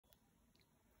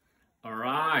All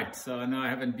right, so I know I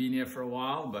haven't been here for a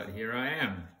while, but here I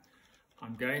am.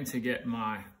 I'm going to get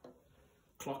my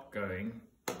clock going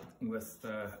with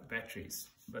batteries,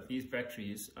 but these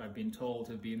batteries I've been told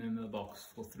have been in the box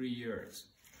for 3 years.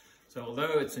 So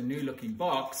although it's a new looking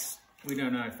box, we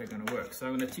don't know if they're going to work. So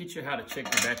I'm going to teach you how to check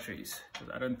the batteries, because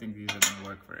I don't think these are going to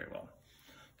work very well.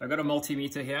 So I've got a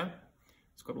multimeter here.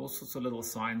 It's got all sorts of little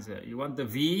signs there. You want the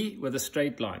V with the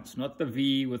straight lines, not the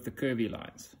V with the curvy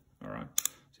lines. All right.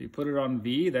 So you put it on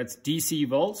V, that's DC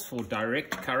volts for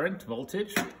direct current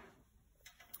voltage.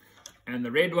 And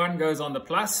the red one goes on the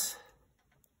plus,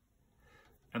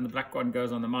 and the black one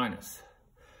goes on the minus.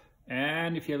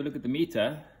 And if you have a look at the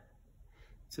meter,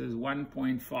 it says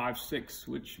 1.56,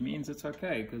 which means it's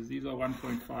okay, because these are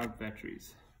 1.5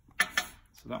 batteries.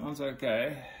 So that one's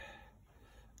okay.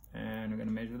 And we're going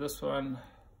to measure this one,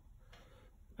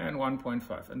 and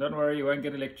 1.5. And don't worry, you won't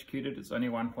get electrocuted. It's only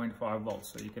 1.5 volts,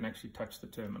 so you can actually touch the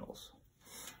terminals.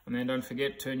 And then don't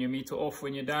forget, turn your meter off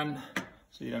when you're done,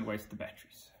 so you don't waste the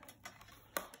batteries.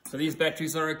 So these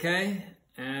batteries are okay,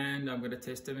 and I'm going to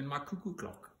test them in my cuckoo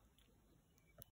clock.